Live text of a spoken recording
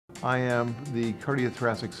I am the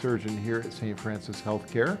cardiothoracic surgeon here at St. Francis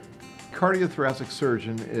Healthcare. Cardiothoracic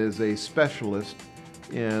surgeon is a specialist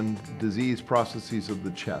in disease processes of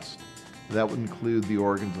the chest. That would include the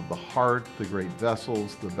organs of the heart, the great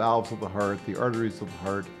vessels, the valves of the heart, the arteries of the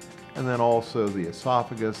heart, and then also the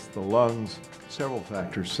esophagus, the lungs. Several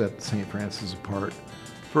factors set St. Francis apart.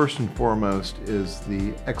 First and foremost is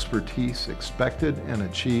the expertise expected and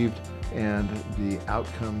achieved and the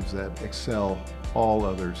outcomes that excel all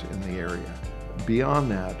others in the area.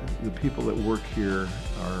 Beyond that, the people that work here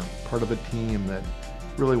are part of a team that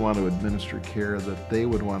really want to administer care that they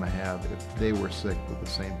would want to have if they were sick with the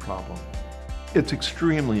same problem. It's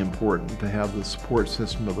extremely important to have the support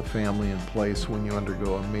system of the family in place when you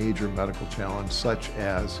undergo a major medical challenge such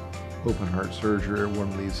as open heart surgery or one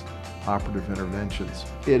of these operative interventions.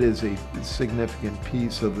 It is a significant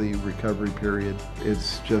piece of the recovery period.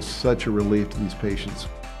 It's just such a relief to these patients.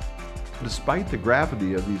 Despite the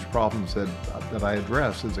gravity of these problems that I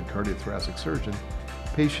address as a cardiothoracic surgeon,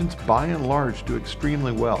 patients by and large do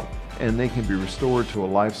extremely well, and they can be restored to a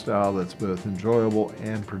lifestyle that's both enjoyable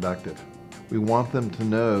and productive. We want them to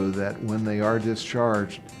know that when they are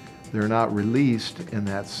discharged, they're not released in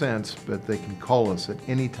that sense, but they can call us at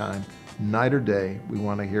any time, night or day. We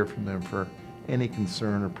want to hear from them for any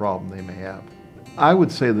concern or problem they may have. I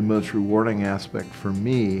would say the most rewarding aspect for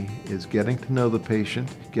me is getting to know the patient,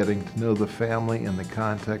 getting to know the family in the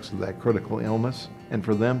context of that critical illness, and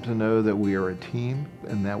for them to know that we are a team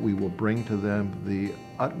and that we will bring to them the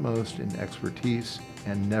utmost in expertise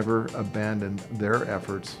and never abandon their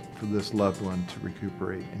efforts for this loved one to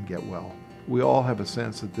recuperate and get well. We all have a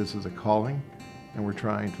sense that this is a calling, and we're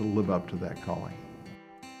trying to live up to that calling.